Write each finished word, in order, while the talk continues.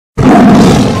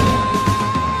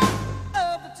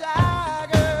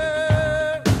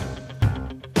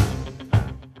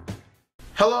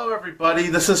Hello everybody,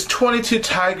 this is 22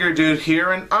 Tiger Dude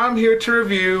here, and I'm here to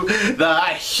review the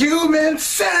Human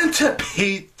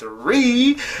Centipede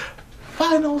 3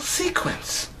 final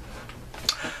sequence.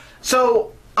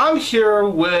 So, I'm here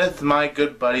with my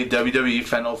good buddy WWE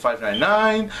Fan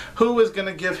 0599, who is going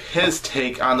to give his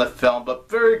take on the film, but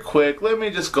very quick, let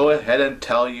me just go ahead and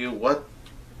tell you what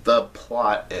the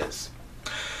plot is.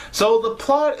 So the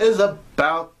plot is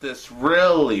about this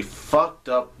really fucked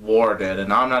up warden,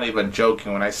 and I'm not even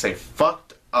joking when I say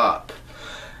fucked up.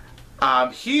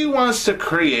 He wants to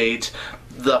create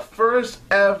the first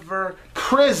ever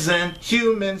prison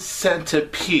human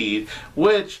centipede,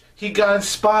 which he got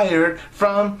inspired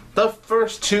from the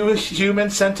first two Human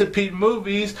Centipede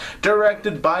movies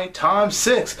directed by Tom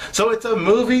Six. So it's a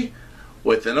movie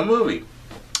within a movie.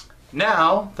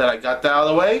 Now that I got that out of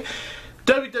the way,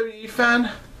 WWE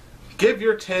fan, give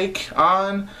your take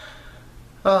on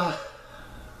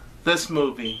this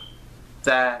movie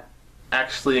that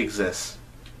actually exists.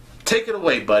 Take it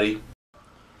away, buddy.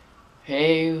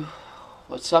 Hey,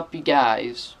 what's up, you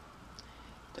guys?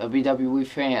 WWE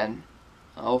Fan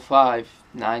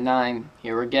 0599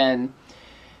 here again,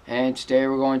 and today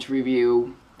we're going to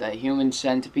review the Human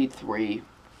Centipede 3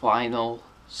 final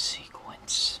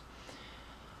sequence.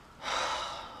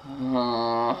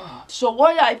 So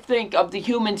what I think of the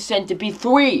Human Centipede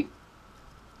 3?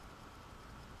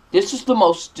 This is the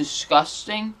most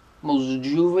disgusting, most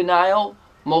juvenile,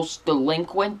 most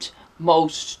delinquent,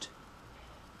 most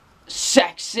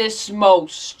sexist,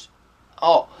 most...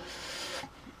 Oh.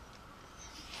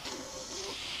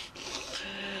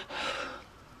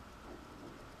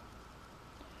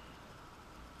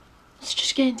 Let's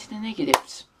just get into the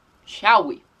negatives, shall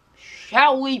we?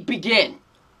 Shall we begin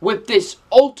with this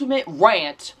ultimate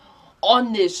rant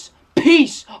on this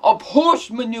piece of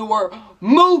horse manure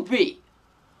movie?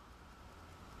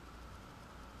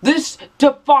 This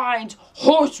defines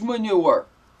horse manure.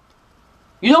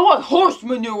 You know what? Horse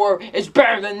manure is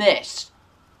better than this.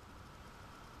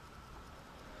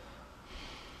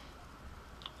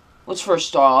 Let's first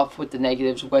start off with the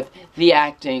negatives with the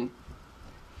acting.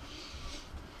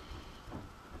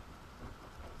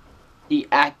 The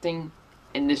acting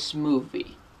in this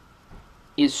movie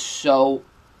is so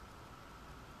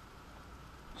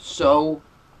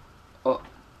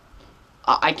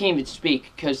I can't even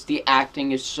speak because the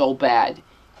acting is so bad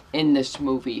in this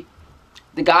movie.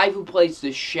 The guy who plays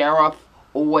the sheriff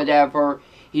or whatever,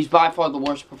 he's by far the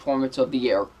worst performance of the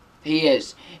year. He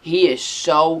is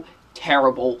so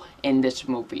terrible in this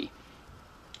movie.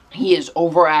 He is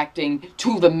overacting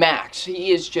to the max.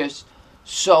 He is just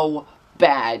so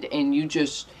bad, and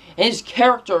his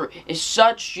character is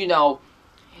such,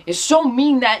 is so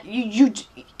mean that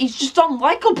he's just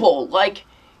unlikable. Like,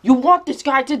 you want this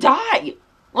guy to die.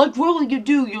 Like, really, you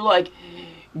do. You're like,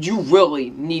 you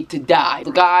really need to die.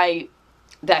 The guy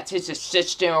that's his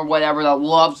assistant or whatever that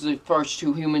loves the first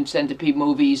two Human Centipede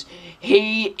movies,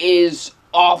 he is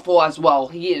awful as well.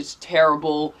 He is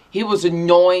terrible. He was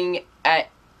annoying at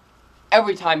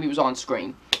every time he was on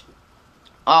screen.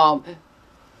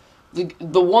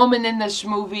 The woman in this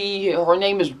movie, her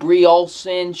name is Brie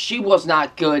Olson. She was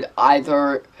not good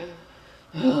either.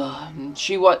 I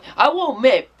will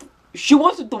admit, she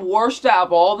wasn't the worst out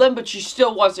of all of them, but she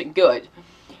still wasn't good.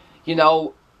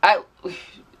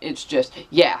 It's just,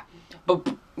 yeah.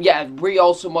 But, yeah, Brie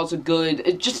Olson wasn't good.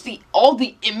 It's just all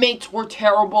the inmates were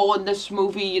terrible in this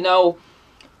movie,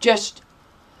 Just,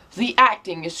 the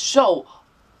acting is so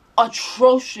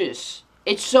atrocious.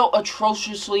 It's so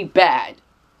atrociously bad.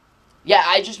 Yeah,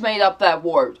 I just made up that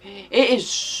word.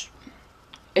 It's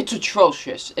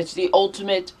atrocious. It's the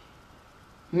ultimate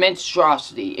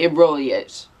monstrosity. It really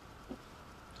is.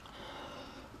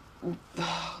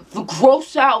 The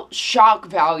gross out shock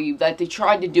value that they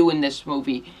tried to do in this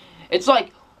movie. It's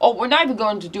like, oh, we're not even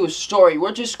going to do a story.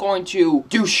 We're just going to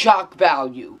do shock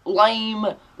value. Lame,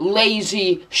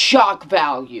 lazy shock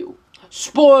value.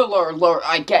 Spoiler alert,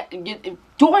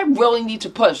 do I really need to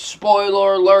put a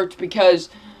spoiler alert? Because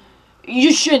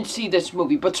you shouldn't see this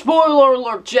movie, but spoiler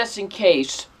alert just in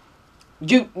case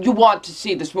you want to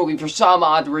see this movie for some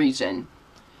odd reason.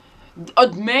 A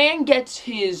man gets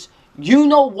his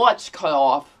you-know-what's cut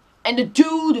off, and the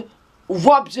dude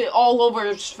rubs it all over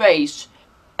his face,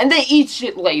 and then eats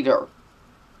it later.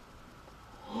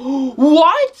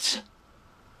 What?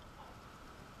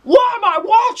 What am I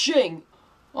watching?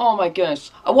 Oh my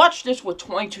goodness. I watched this with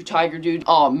 22 Tiger Dude.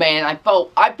 Oh man, I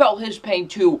felt his pain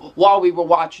too while we were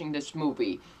watching this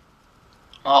movie.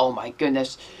 Oh my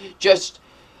goodness. Just,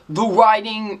 the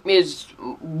writing is,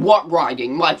 what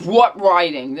writing? Like, what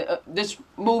writing? This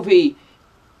movie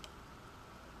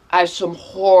has some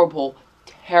horrible,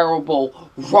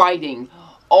 terrible writing.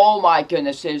 Oh my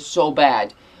goodness, it is so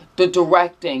bad. The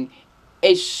directing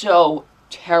is so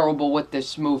terrible with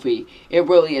this movie. It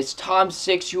really is. Tom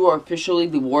Six, you are officially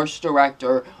the worst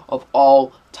director of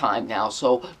all time now.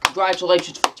 So,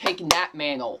 congratulations for taking that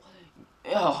mantle.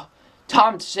 Ugh.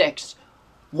 Tom Six,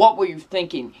 what were you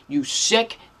thinking? You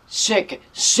sick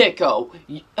sicko.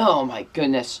 Oh my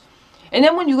goodness. And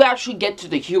then when you actually get to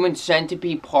the Human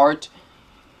Centipede part,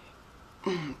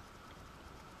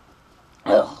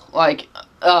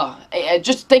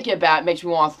 just thinking about it makes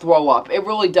me want to throw up. It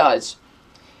really does.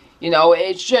 You know,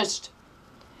 it's just,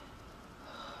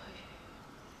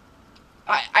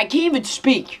 I can't even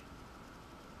speak.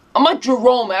 I'm like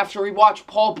Jerome after he watched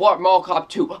Paul Blart Mall Cop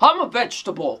 2. I'm a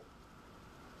vegetable.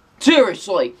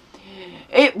 Seriously.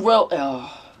 It will,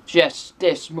 just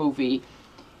this movie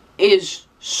is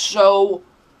so,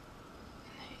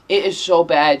 it is so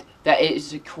bad that it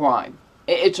is a crime.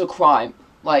 It's a crime.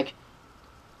 Like,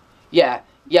 yeah,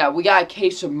 we got a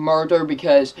case of murder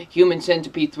because Human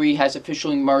Centipede 3 has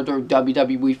officially murdered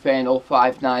WWE fan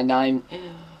 0599.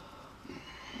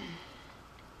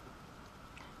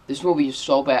 This movie is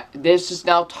so bad. This is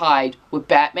now tied with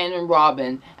Batman and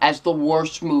Robin as the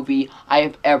worst movie I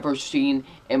have ever seen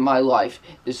in my life.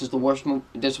 This is the worst movie.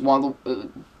 This is one of the,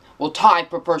 well, tied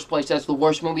for first place as the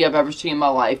worst movie I've ever seen in my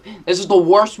life. This is the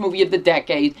worst movie of the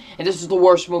decade, and this is the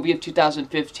worst movie of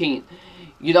 2015.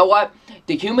 You know what?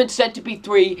 The Human Centipede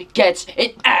 3 gets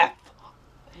an F.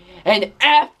 An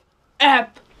F.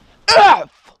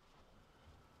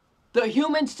 The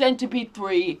Human Centipede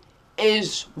 3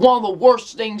 is one of the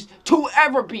worst things to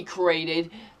ever be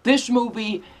created. This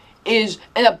movie is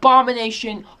an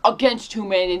abomination against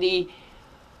humanity.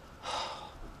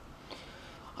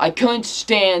 I couldn't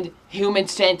stand Human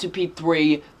Centipede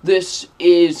 3. This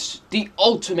is the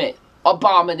ultimate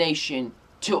abomination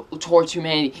towards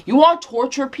humanity. You want to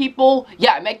torture people?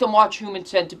 Yeah, make them watch Human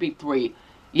Centipede 3.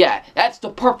 Yeah, that's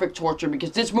the perfect torture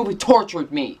because this movie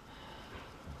tortured me.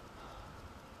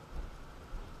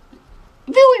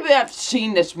 If you even have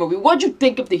seen this movie, what'd you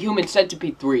think of the Human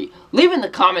Centipede 3? Leave in the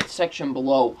comments section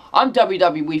below. I'm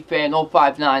WWE fan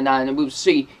 0599 and we'll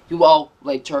see you all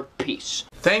later. Peace.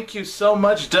 Thank you so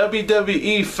much,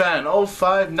 WWE fan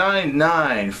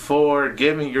 0599, for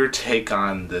giving your take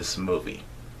on this movie.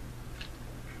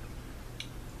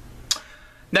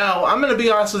 Now, I'm going to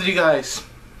be honest with you guys.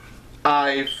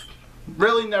 I've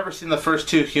really never seen the first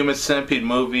two Human Centipede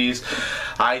movies.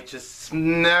 I just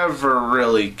never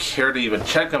really cared to even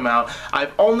check them out.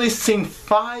 I've only seen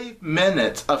 5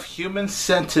 minutes of Human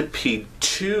Centipede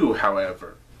 2,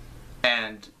 however.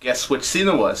 And guess which scene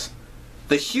it was?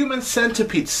 The Human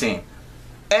Centipede scene.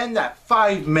 And that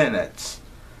 5 minutes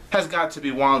has got to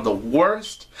be one of the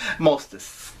worst, most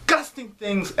disgusting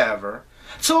things ever.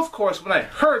 So of course, when I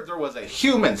heard there was a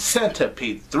Human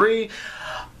Centipede 3,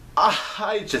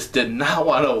 I just did not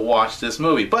want to watch this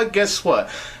movie. But guess what?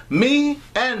 Me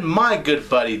and my good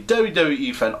buddy,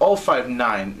 WWE fan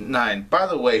 0599, by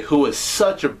the way, who is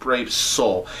such a brave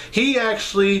soul, he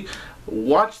actually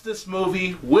watched this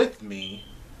movie with me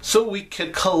so we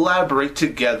could collaborate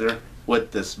together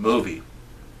with this movie.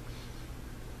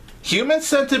 Human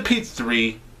Centipede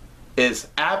 3 is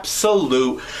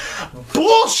absolute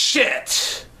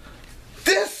bullshit!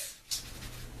 This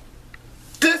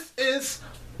is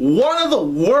one of the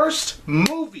worst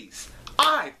movies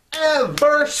I've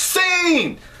ever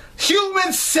seen!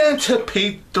 Human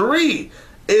Centipede 3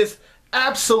 is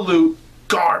absolute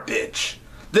garbage.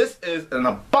 This is an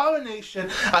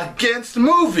abomination against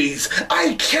movies.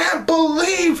 I can't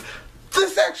believe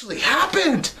this actually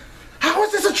happened. How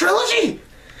is this a trilogy?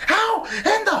 How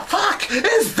in the fuck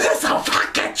is this a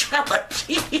fucking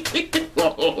trilogy?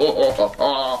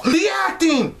 The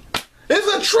acting is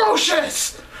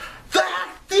atrocious.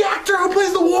 The actor who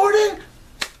plays the warden?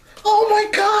 Oh my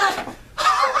god.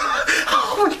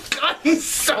 Oh my god, he's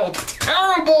so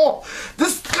terrible.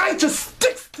 This guy just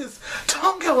sticks his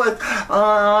tongue out like,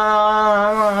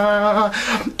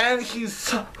 and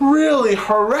he's really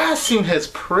harassing his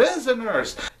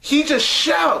prisoners. He just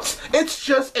shouts. It's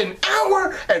just an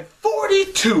hour and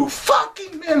 42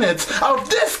 fucking minutes of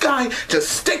this guy just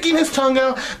sticking his tongue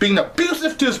out, being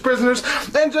abusive to his prisoners,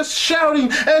 and just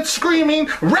shouting and screaming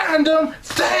random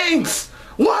things.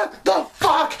 What the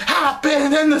fuck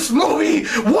happened in this movie?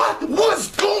 What was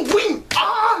going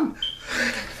on?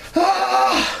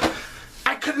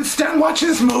 I couldn't stand watching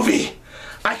this movie.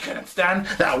 I couldn't stand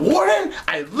that warden.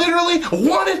 I literally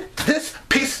wanted this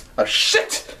piece of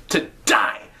shit to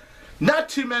die. Not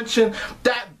to mention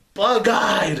that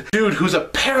bug-eyed dude who's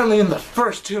apparently in the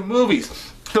first two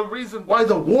movies. the reason why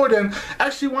the warden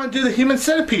actually wanted to do the Human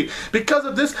Centipede, because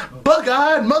of this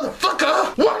bug-eyed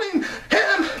motherfucker wanting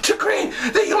him to create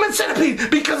the Human Centipede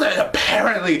because it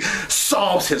apparently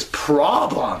solves his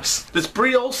problems. This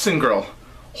Brie Olsen girl,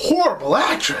 horrible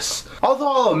actress.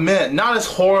 Although I'll admit, not as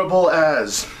horrible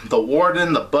as the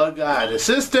warden, the bug-eyed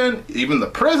assistant, even the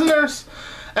prisoners.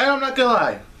 And I'm not gonna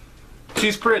lie,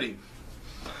 she's pretty.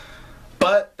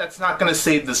 But that's not gonna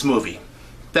save this movie.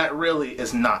 That really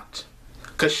is not.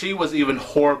 Because she was even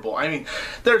horrible. I mean,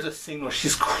 there's a scene where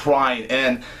she's crying,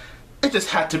 and it just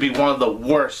had to be one of the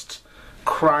worst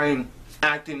crying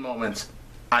acting moments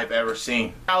I've ever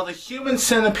seen. Now, the Human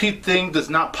Centipede thing does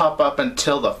not pop up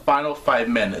until the final 5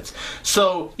 minutes.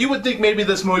 So, you would think maybe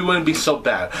this movie wouldn't be so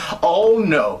bad. Oh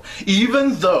no.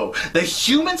 Even though the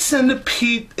Human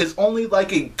Centipede is only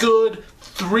like a good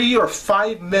 3 or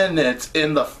 5 minutes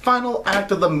in the final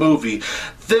act of the movie,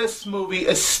 this movie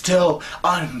is still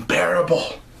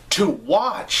unbearable to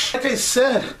watch. Like I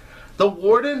said, the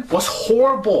warden was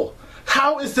horrible.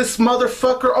 How is this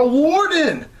motherfucker a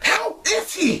warden? How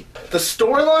is he? The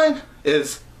storyline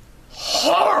is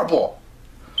horrible.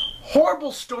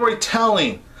 Horrible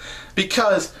storytelling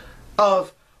because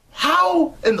of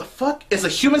how in the fuck is a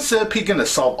Human Centipede gonna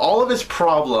solve all of his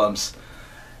problems?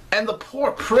 And the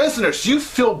poor prisoners, you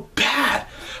feel bad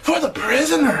for the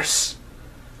prisoners.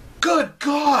 Good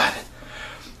God.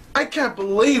 I can't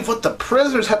believe what the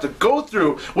prisoners have to go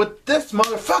through with this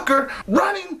motherfucker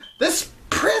running this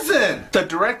prison. The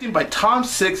directing by Tom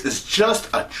Six is just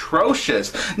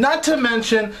atrocious. Not to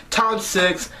mention, Tom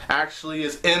Six actually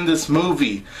is in this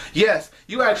movie. Yes,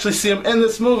 you actually see him in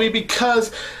this movie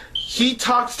because he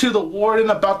talks to the warden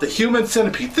about the Human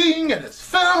Centipede thing and his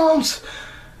films.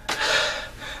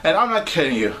 And I'm not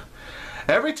kidding you.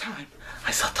 Every time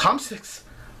I saw Tom Six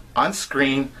on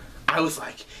screen, I was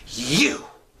like, you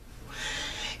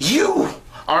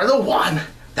are the one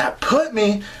that put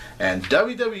me and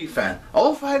WWE fan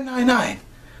 0599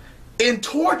 in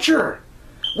torture.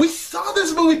 We saw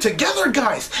this movie together,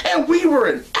 guys, and we were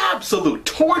in absolute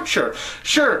torture.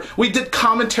 Sure, we did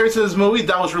commentaries in this movie,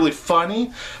 that was really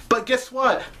funny, but guess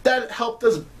what? That helped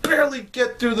us barely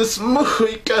get through this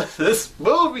movie because this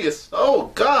movie is,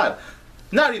 oh God,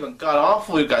 not even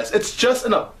god-awful, you guys. It's just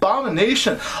an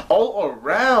abomination all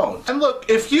around. And look,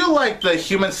 if you like the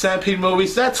Human Centipede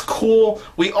movies, that's cool.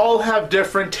 We all have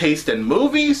different taste in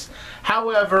movies.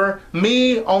 However,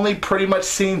 me only pretty much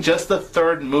seeing just the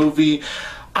third movie,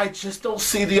 I just don't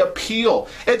see the appeal.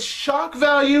 It's shock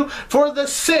value for the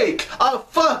sake of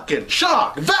fucking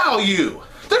shock value.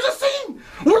 There's a scene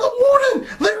where the warden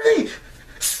literally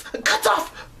cuts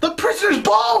off the prisoner's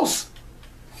balls.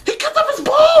 He cuts off his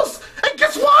balls! And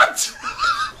guess what?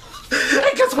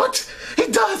 And guess what he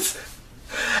does?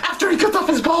 After he cuts off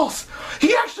his balls,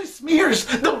 he actually smears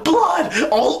the blood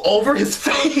all over his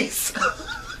face.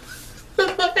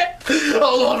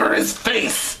 All over his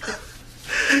face.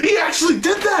 He actually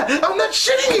did that. I'm not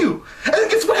shitting you. And then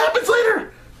guess what happens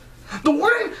later? The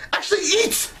warden actually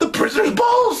eats the prisoner's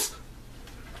balls.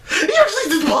 He actually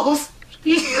eats his balls.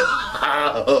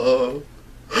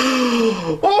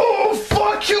 Oh,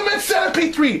 fuck Human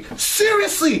Centipede 3!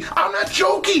 Seriously, I'm not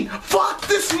joking! Fuck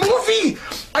this movie!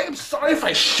 I am sorry if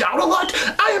I shout a lot,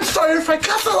 I am sorry if I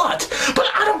cuss a lot, but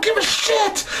I don't give a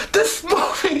shit! This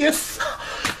movie is...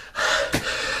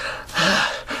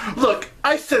 Look,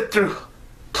 I sit through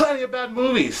plenty of bad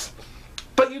movies,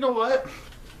 but you know what?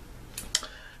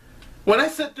 When I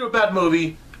sit through a bad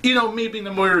movie, you know, me being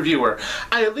a movie reviewer,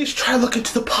 I at least try to look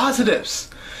into the positives.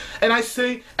 And I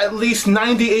say at least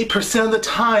 98% of the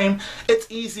time, it's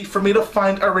easy for me to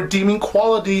find a redeeming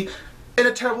quality in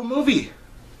a terrible movie.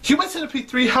 Human Centipede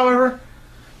 3, however,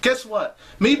 guess what?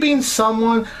 Me being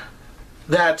someone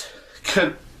that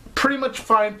could pretty much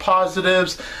find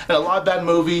positives in a lot of bad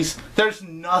movies, there's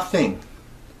nothing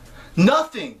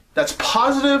that's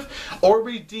positive or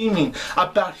redeeming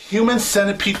about Human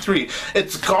Centipede 3.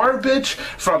 It's garbage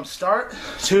from start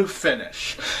to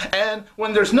finish. And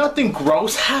when there's nothing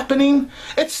gross happening,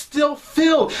 it's still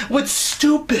filled with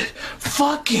stupid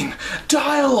fucking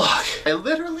dialogue. I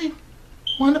literally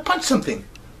want to punch something.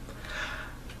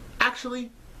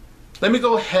 Actually, let me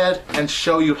go ahead and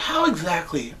show you how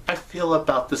exactly I feel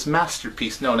about this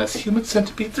masterpiece known as Human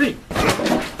Centipede 3.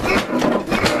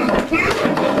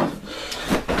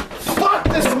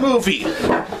 This movie.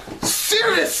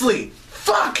 Seriously,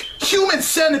 fuck Human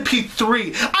Centipede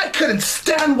 3. I couldn't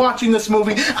stand watching this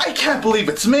movie. I can't believe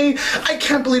it's made. I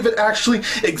can't believe it actually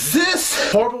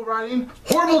exists. Horrible writing,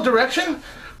 horrible direction,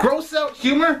 gross out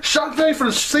humor, shock value for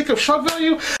the sake of shock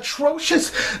value,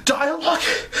 atrocious dialogue.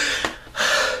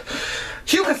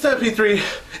 Human Centipede 3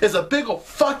 is a big ol'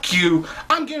 fuck you.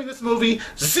 I'm giving this movie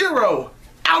 0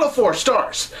 out of 4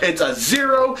 stars. It's a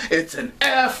 0, it's an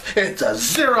F, it's a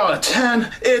 0 out of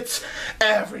 10, it's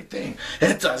everything.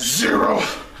 It's a 0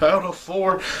 out of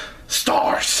 4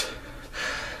 stars.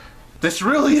 This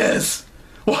really is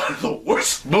one of the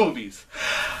worst movies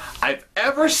I've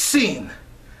ever seen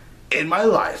in my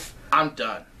life. I'm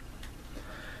done.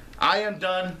 I am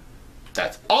done.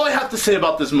 That's all I have to say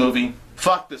about this movie.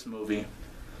 Fuck this movie.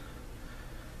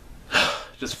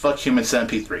 Just fuck Human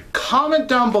Centipede 3. Comment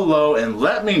down below and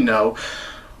let me know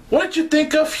what you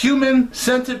think of Human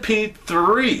Centipede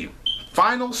 3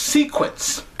 final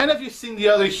sequence. And if you've seen the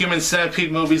other Human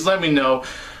Centipede movies, let me know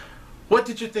what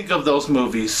did you think of those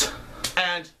movies.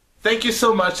 And thank you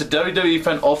so much to WWE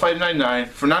Fan 0599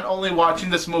 for not only watching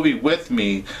this movie with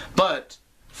me, but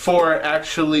for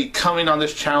actually coming on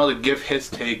this channel to give his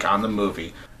take on the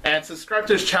movie. And subscribe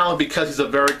to his channel because he's a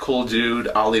very cool dude.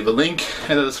 I'll leave a link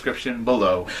in the description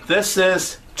below. This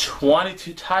is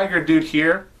 22 Tiger Dude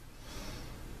here.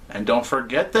 And don't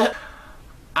forget that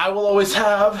I will always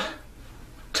have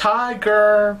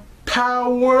Tiger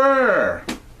Power.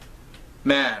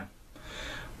 Man,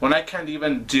 when I can't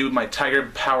even do my Tiger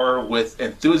Power with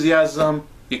enthusiasm,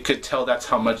 you could tell that's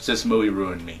how much this movie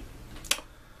ruined me.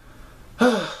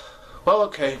 Well,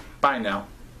 okay, bye now.